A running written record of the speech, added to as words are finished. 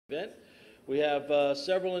event. We have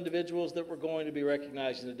several individuals that we're going to be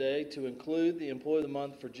recognizing today, to include the Employee of the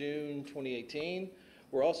Month for June 2018.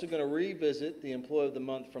 We're also going to revisit the Employee of the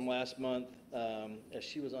Month from last month, as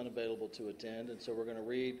she was unavailable to attend, and so we're going to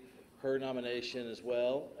read her nomination as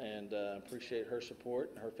well, and appreciate her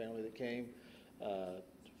support and her family that came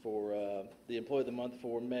for the Employee of the Month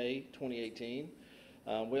for May 2018.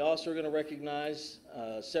 We also are going to recognize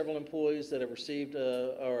several employees that have received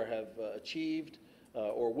or have achieved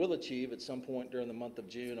or will achieve at some point during the month of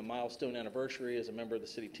June a milestone anniversary as a member of the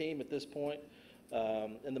city team at this point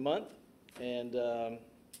in the month, and then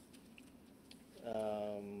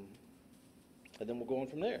we'll go on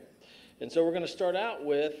from there. And so we're going to start out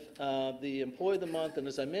with the Employee of the Month, and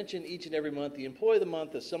as I mentioned, each and every month, the Employee of the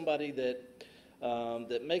Month is somebody that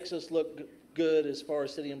that makes us look good as far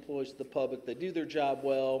as city employees to the public. They do their job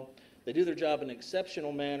well. They do their job in an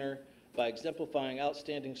exceptional manner by exemplifying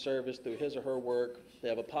outstanding service through his or her work. They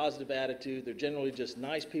have a positive attitude. They're generally just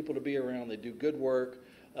nice people to be around. They do good work,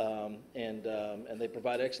 and they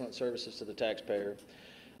provide excellent services to the taxpayer.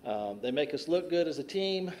 They make us look good as a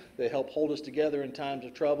team. They help hold us together in times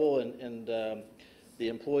of trouble, and the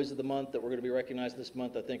Employees of the Month that we're going to be recognizing this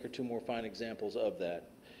month, I think, are two more fine examples of that.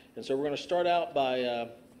 And so we're going to start out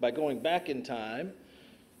by going back in time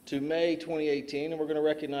to May 2018, and we're going to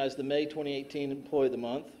recognize the May 2018 Employee of the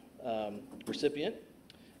Month recipient.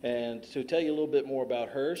 And to tell you a little bit more about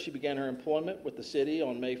her, she began her employment with the city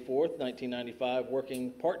on May 4th, 1995,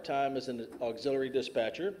 working part-time as an auxiliary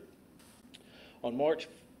dispatcher. On March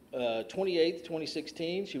 28th,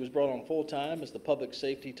 2016, she was brought on full-time as the Public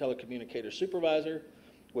Safety Telecommunicator Supervisor,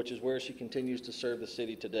 which is where she continues to serve the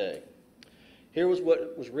city today. Here was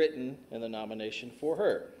what was written in the nomination for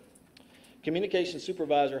her. Communications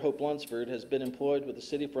Supervisor Hope Lunsford has been employed with the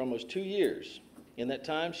city for almost 2 years. In that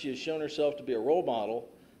time, she has shown herself to be a role model,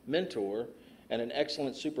 mentor, and an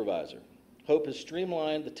excellent supervisor. Hope has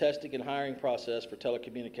streamlined the testing and hiring process for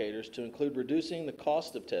telecommunicators to include reducing the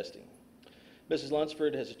cost of testing. Mrs.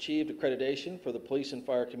 Lunsford has achieved accreditation for the Police and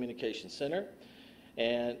Fire Communications Center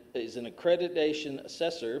and is an accreditation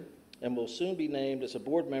assessor and will soon be named as a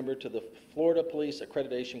board member to the Florida Police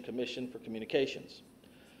Accreditation Commission for Communications.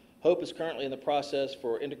 Hope is currently in the process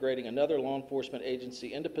for integrating another law enforcement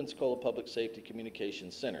agency into Pensacola Public Safety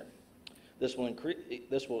Communications Center. This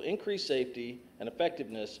will increase safety and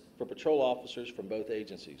effectiveness for patrol officers from both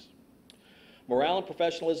agencies. Morale and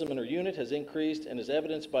professionalism in her unit has increased and is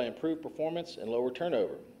evidenced by improved performance and lower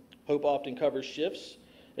turnover. Hope often covers shifts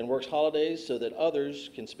and works holidays so that others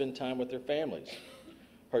can spend time with their families.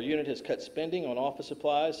 Her unit has cut spending on office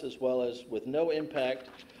supplies as well as with no impact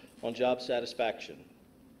on job satisfaction.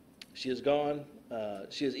 She has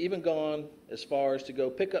even gone as far as to go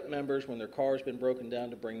pick up members when their car has been broken down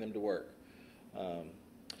to bring them to work.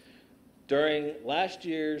 During last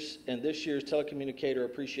year's and this year's Telecommunicator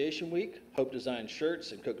Appreciation Week, Hope designed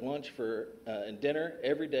shirts and cooked lunch and dinner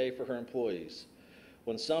every day for her employees.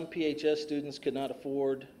 When some PHS students could not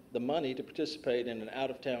afford the money to participate in an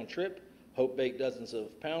out-of-town trip, Hope baked dozens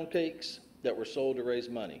of pound cakes that were sold to raise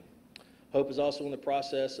money. Hope is also in the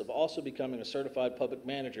process of also becoming a certified public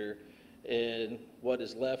manager in what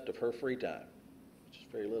is left of her free time, which is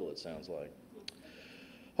very little, it sounds like.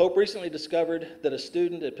 Hope recently discovered that a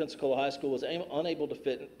student at Pensacola High School was unable to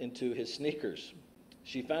fit into his sneakers.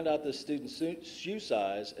 She found out this student's shoe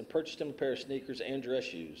size and purchased him a pair of sneakers and dress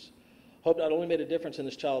shoes. Hope not only made a difference in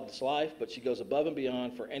this child's life, but she goes above and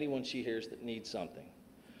beyond for anyone she hears that needs something.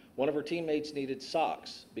 One of her teammates needed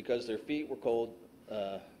socks because their feet were cold.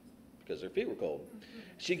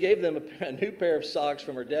 She gave them a new pair of socks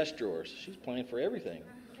from her desk drawers. She's playing for everything.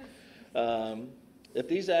 It's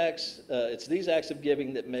these acts of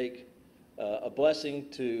giving that make a blessing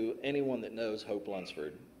to anyone that knows Hope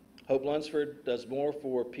Lunsford. Hope Lunsford does more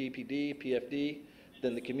for PFD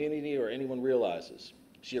than the community or anyone realizes.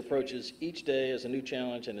 She approaches each day as a new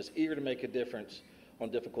challenge and is eager to make a difference on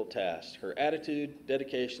difficult tasks. Her attitude,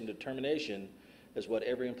 dedication, and determination is what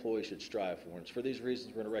every employee should strive for. And it's for these reasons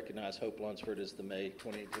we're going to recognize Hope Lunsford as the May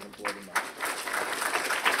 2018 Employee of the Month.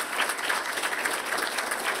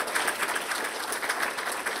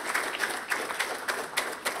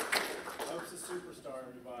 Hope's a superstar,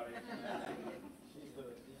 everybody.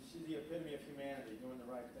 She's the epitome of humanity, doing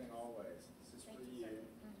the right thing always. This is for you, and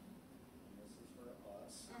this is for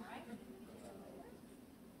us. All right.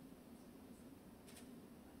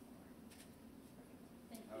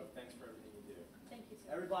 Thanks for everything you do. Thank you,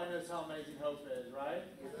 sir. Everybody knows how amazing Hope is, right?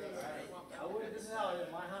 This is how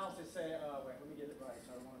in my house they say, wait, let me get it right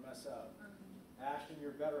so I don't want to mess up. Ashton,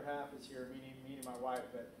 your better half is here, meaning my wife,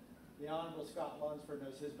 but the Honorable Scott Lunsford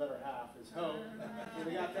knows his better half is home. So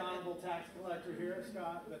we got the Honorable Tax Collector here,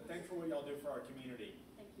 Scott, but thanks for what y'all do for our community.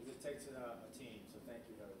 Thank you. It takes a team, so thank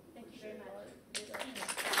you, Hope. Thank you very much.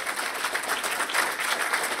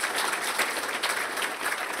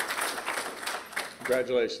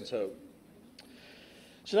 Congratulations, Hope.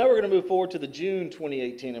 So now we're going to move forward to the June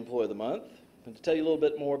 2018 Employee of the Month. And to tell you a little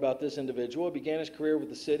bit more about this individual, he began his career with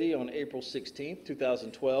the city on April 16,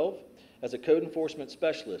 2012, as a code enforcement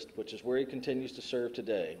specialist, which is where he continues to serve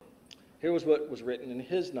today. Here was what was written in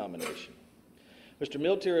his nomination. Mr.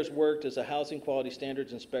 Miltier has worked as a housing quality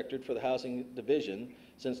standards inspector for the Housing Division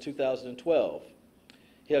since 2012.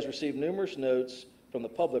 He has received numerous notes from the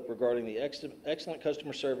public regarding the excellent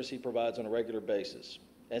customer service he provides on a regular basis.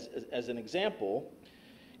 As an example,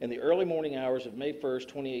 in the early morning hours of May 1st,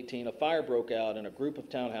 2018, a fire broke out in a group of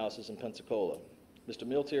townhouses in Pensacola. Mr.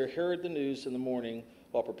 Miltier heard the news in the morning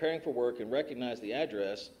while preparing for work and recognized the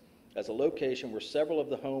address as a location where several of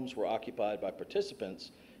the homes were occupied by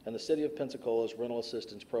participants in the City of Pensacola's rental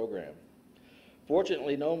assistance program.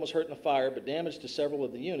 Fortunately, no one was hurt in the fire, but damage to several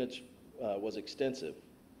of the units was extensive.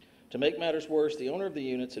 To make matters worse, the owner of the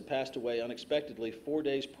units had passed away unexpectedly 4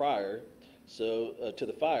 days prior to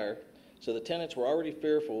the fire, so the tenants were already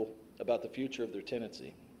fearful about the future of their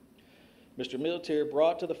tenancy. Mr. Miltier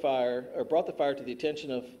brought the fire to the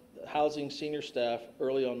attention of housing senior staff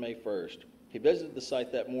early on May 1st. He visited the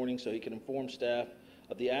site that morning so he could inform staff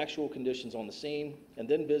of the actual conditions on the scene, and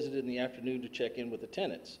then visited in the afternoon to check in with the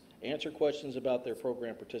tenants, answer questions about their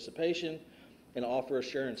program participation, and offer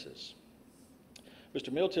assurances.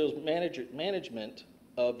 Mr. Miltier's management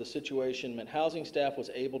of the situation meant housing staff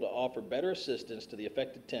was able to offer better assistance to the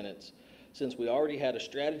affected tenants, since we already had a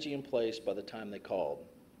strategy in place by the time they called.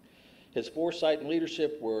 His foresight and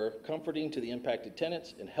leadership were comforting to the impacted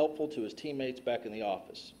tenants and helpful to his teammates back in the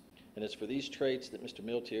office. And it's for these traits that Mr.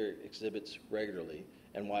 Miltier exhibits regularly,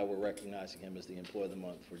 and why we're recognizing him as the Employee of the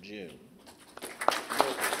Month for June.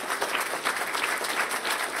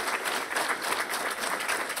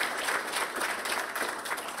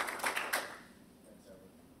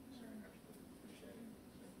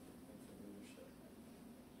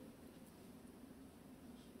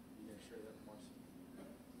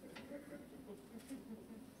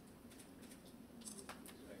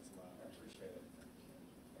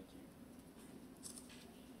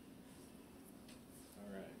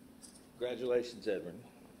 Congratulations, Edwin.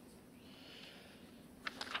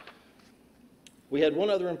 We had one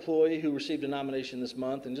other employee who received a nomination this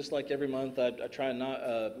month, and just like every month, I try and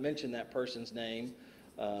not mention that person's name.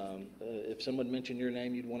 If someone mentioned your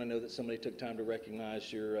name, you'd want to know that somebody took time to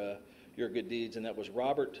recognize your good deeds, and that was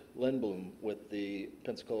Robert Lindblom with the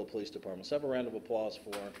Pensacola Police Department. So have a round of applause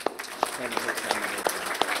for him and his nomination.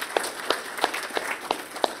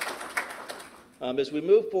 As we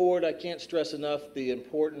move forward, I can't stress enough the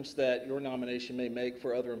importance that your nomination may make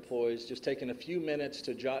for other employees. Just taking a few minutes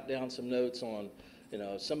to jot down some notes on,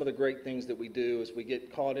 some of the great things that we do as we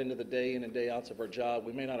get caught into the day in and day outs of our job.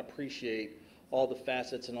 We may not appreciate all the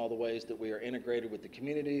facets and all the ways that we are integrated with the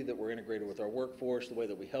community, that we're integrated with our workforce, the way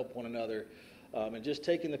that we help one another. And just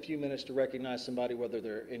taking a few minutes to recognize somebody, whether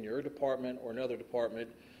they're in your department or another department,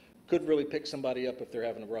 could really pick somebody up if they're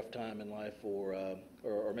having a rough time in life or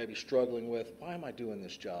maybe struggling with, why am I doing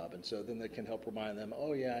this job? And so then they can help remind them,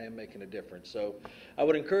 oh yeah, I am making a difference. So I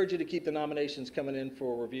would encourage you to keep the nominations coming in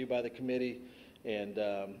for review by the committee, and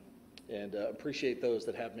appreciate those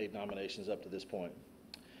that have made nominations up to this point.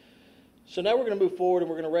 So now we're going to move forward, and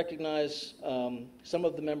we're going to recognize some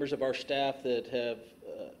of the members of our staff that have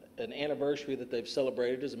an anniversary that they've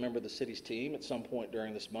celebrated as a member of the city's team at some point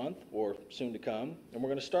during this month or soon to come. And we're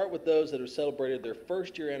going to start with those that have celebrated their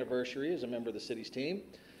first year anniversary as a member of the city's team.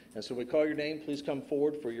 And so when we call your name, please come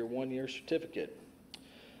forward for your 1-year certificate.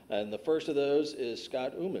 And the first of those is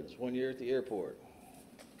Scott Umans, 1 year at the airport.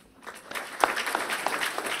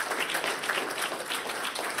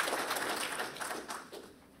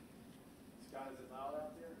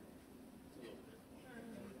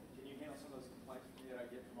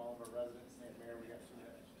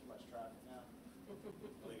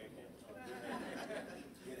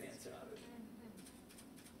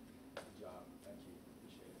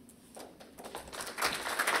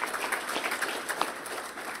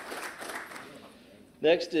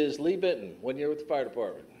 Next is Lee Benton, 1 year with the fire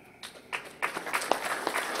department.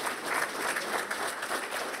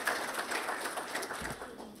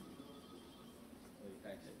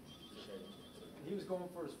 He was going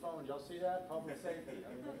for his phone. Y'all see that? Public safety. Thanks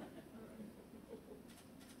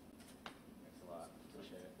a lot.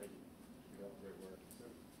 Appreciate it. Thank you. You got great work.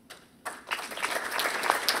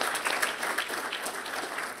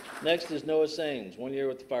 Next is Noah Saines, 1 year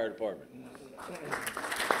with the fire department. You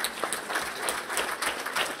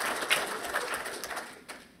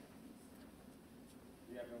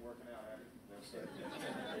haven't been working out, have you? No, sir.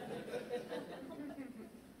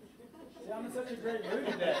 See, I'm in such a great mood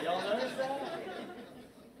today. Y'all notice that?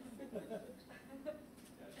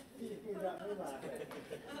 You got me laughing.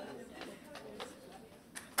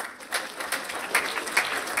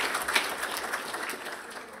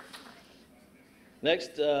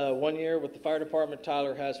 Next, 1 year with the fire department,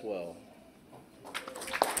 Tyler Haswell.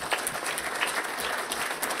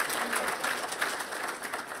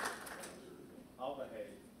 I'll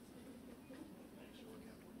behave.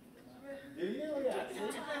 Do you? Yeah.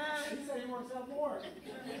 See? She said he works out more.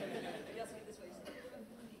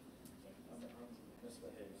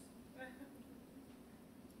 Misbehaves.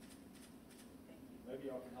 Maybe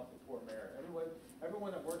y'all can help the poor mayor.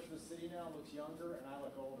 Everyone that works for the city now looks younger, and I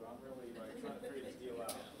look older. I'm really trying to figure this deal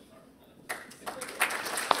out.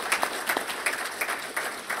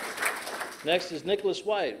 Next is Nicholas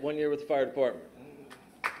White, 1 year with the fire department.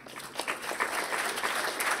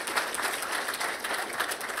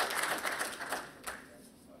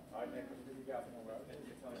 All right, Nicholas, what do you got for me, bro?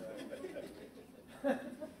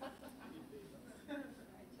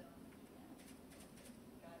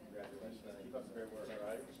 Congratulations. Keep up the great work, all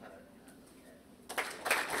right?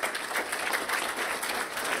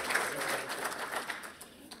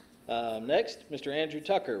 Next, Mr. Andrew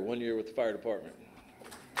Tucker, 1 year with the fire department. You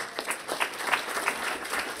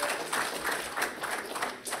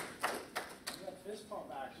got fist pump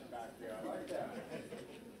action back there. I like that.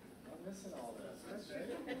 I'm missing all this. That's great.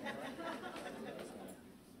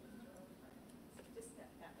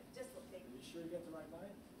 Just look big. You sure you got the right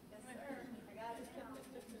night? Yes, sir. I got it.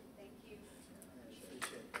 Thank you. Appreciate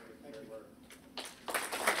it. Thank you.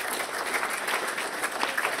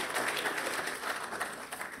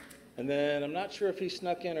 And then I'm not sure if he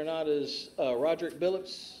snuck in or not is Roderick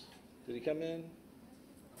Billups. Did he come in?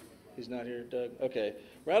 He's not here, Doug? Okay.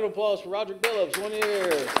 Round of applause for Roderick Billups, 1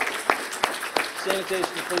 year.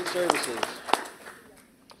 Sanitation and Fleet Services.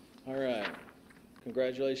 All right.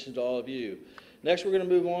 Congratulations to all of you. Next, we're going to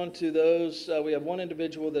move on to those. We have one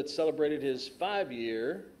individual that celebrated his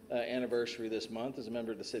 5-year anniversary this month as a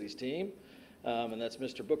member of the city's team, and that's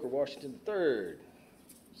Mr. Booker Washington III.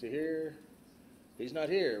 Is he here? He's not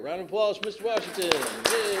here. Round of applause for Mr. Washington.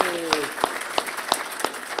 Yay.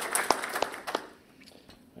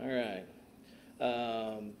 All right.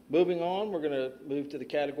 Moving on, we're going to move to the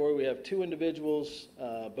category. We have two individuals,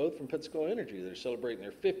 both from Pensacola Energy, that are celebrating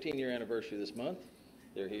their 15-year anniversary this month.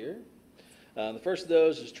 They're here. The first of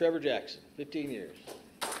those is Trevor Jackson, 15 years.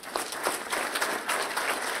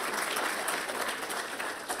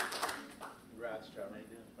 Congrats, Trevor.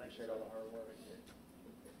 Appreciate all the hard work.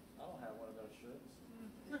 I don't have one of those shirts.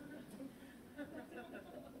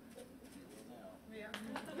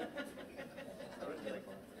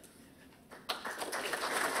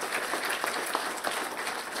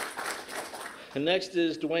 And next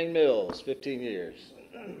is Dwayne Mills, 15 years.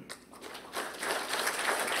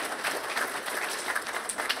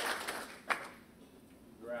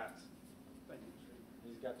 Congrats. Thank you.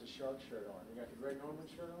 He's got the shark shirt on. You got the Greg Norman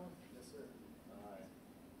shirt on? Yes, sir. All right.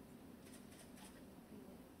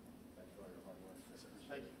 Thanks for all your hard work. Yes, sir.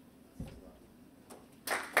 Thank you.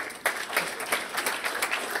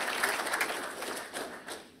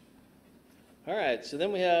 All right, so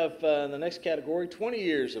then we have the next category, 20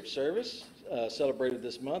 years of service celebrated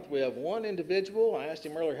this month. We have one individual. I asked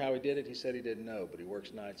him earlier how he did it. He said he didn't know, but he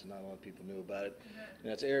works nights and not a lot of people knew about it.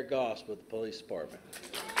 And that's Eric Goss with the police department.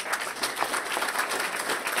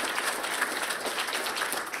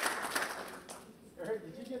 Eric,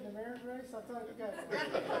 did you get in the marriage race? I thought you got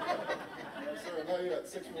Yes, sir. No, you got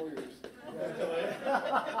 6 more years. At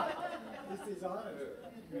least he's on it.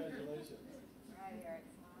 Congratulations. Right, Eric.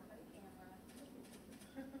 Smile for the camera.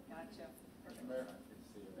 Gotcha. Mr. Mayor.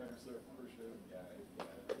 Thank you, sir. Appreciate it.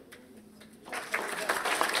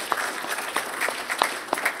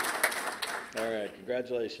 All right,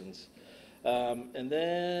 congratulations. And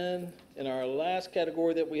then in our last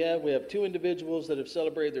category that we have two individuals that have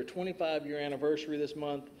celebrated their 25-year anniversary this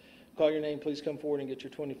month. Call your name, please come forward and get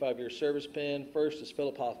your 25-year service pin. First is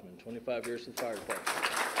Philip Hoffman, 25 years to the fire department.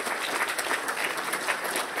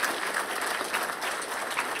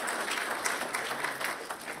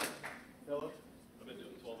 Philip? I've been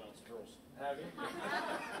doing 12-ounce curls. Have you?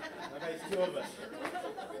 That makes 2 of us.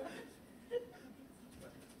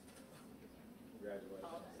 Congratulations.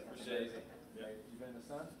 Appreciate it. You been the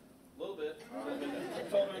son? A little bit.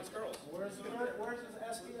 12-ounce curls. Where's his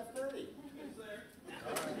SPF 30? He's there.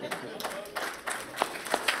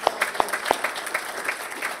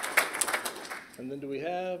 And then do we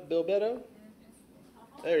have Bill Beto?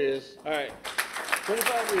 There he is. All right.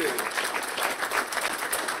 25 years.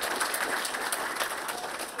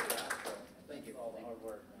 Thank you for all the hard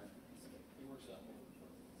work, man. He works out.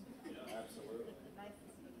 Yeah, absolutely. Thank you.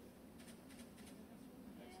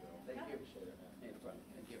 Thank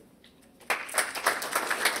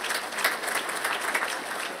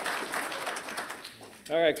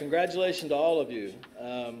you. All right, congratulations to all of you.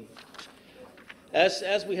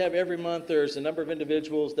 As we have every month, there's a number of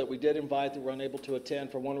individuals that we did invite that were unable to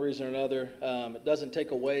attend for one reason or another. It doesn't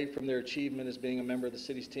take away from their achievement as being a member of the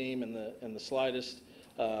city's team in the slightest,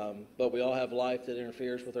 but we all have life that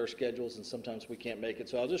interferes with our schedules, and sometimes we can't make it.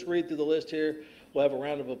 So I'll just read through the list here. We'll have a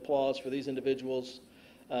round of applause for these individuals.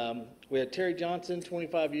 We had Terry Johnson,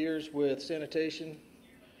 25 years with sanitation.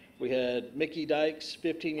 We had Mickey Dykes,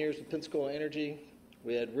 15 years with Pensacola Energy.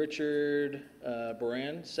 We had Richard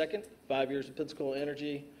Baran, second, 5 years with Pensacola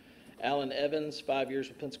Energy. Alan Evans, 5 years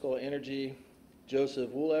with Pensacola Energy. Joseph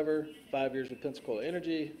Woolever, 5 years with Pensacola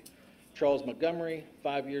Energy. Charles Montgomery,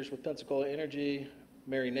 5 years with Pensacola Energy.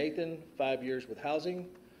 Mary Nathan, 5 years with Housing.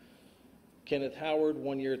 Kenneth Howard,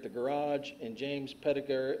 1 year at the garage. And James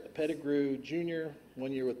Pettigrew Jr.,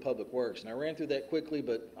 1 year with Public Works. And I ran through that quickly,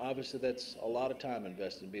 but obviously that's a lot of time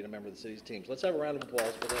invested in being a member of the city's team. So let's have a round of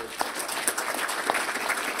applause for those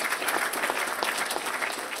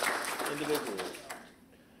individuals.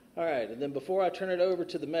 All right, and then before I turn it over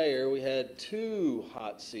to the mayor, we had 2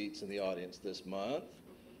 hot seats in the audience this month.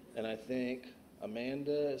 And I think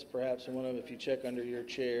Amanda is perhaps one of them. If you check under your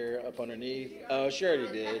chair up underneath. Oh, she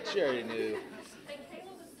already did. She already knew.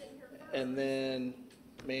 And then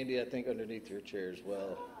Mandy, I think underneath your chair as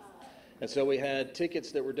well. And so we had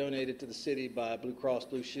tickets that were donated to the city by Blue Cross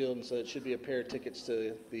Blue Shield, and so it should be a pair of tickets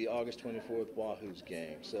to the August 24th Wahoo's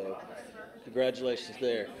game. So congratulations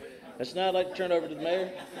there. And now I'd like to turn it over to the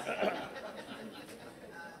mayor. How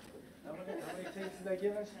many tickets did they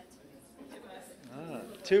give us?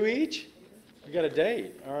 2 each? We got a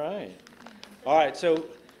date. All right. All right. So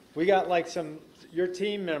we got like your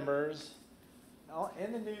team members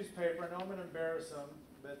in the newspaper, and I'm going to embarrass them.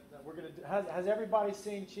 But we're going to. Has everybody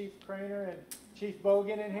seen Chief Craner and Chief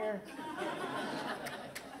Bogan in here?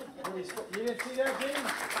 You didn't see that, did you?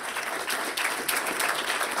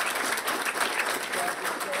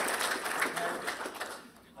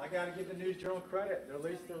 I got to give the News Journal credit. At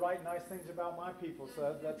least they're writing nice things about my people,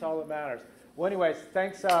 so that's all that matters. Well, anyways,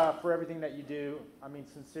 thanks for everything that you do. I mean,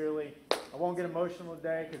 sincerely, I won't get emotional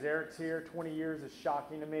today because Eric's here. 20 years is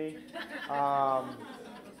shocking to me.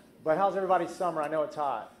 But how's everybody's summer? I know it's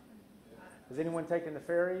hot. Has anyone taken the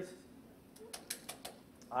ferries?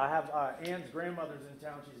 I have Ann's grandmother's in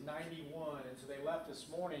town. She's 91, and so they left this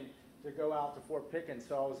morning to go out to Fort Pickens.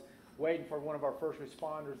 So I was waiting for one of our first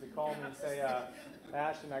responders to call me and say,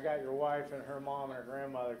 Ashton, I got your wife and her mom and her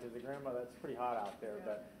grandmother, because the grandmother, it's pretty hot out there.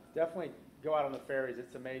 But definitely go out on the ferries.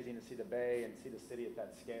 It's amazing to see the bay and see the city at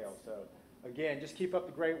that scale. So again, just keep up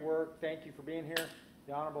the great work. Thank you for being here.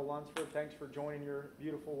 The Honorable Lunsford, thanks for joining your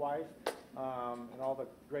beautiful wife and all the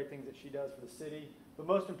great things that she does for the city. But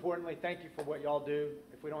most importantly, thank you for what y'all do.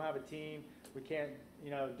 If we don't have a team, we can't,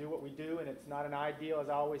 do what we do, and it's not an I deal, as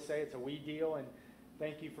I always say, it's a we deal. And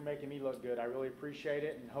thank you for making me look good. I really appreciate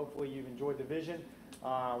it, and hopefully you've enjoyed the vision.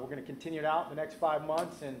 We're going to continue it out in the next 5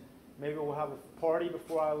 months, and maybe we'll have a party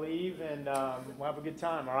before I leave, and we'll have a good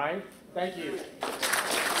time, all right? Thank you.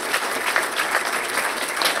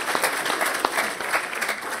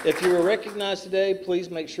 If you were recognized today, please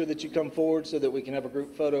make sure that you come forward so that we can have a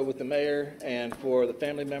group photo with the mayor. And for the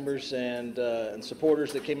family members and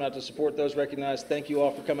supporters that came out to support those recognized, thank you all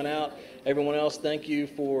for coming out. Everyone else, thank you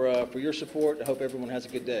for your support. I hope everyone has a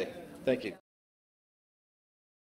good day. Thank you.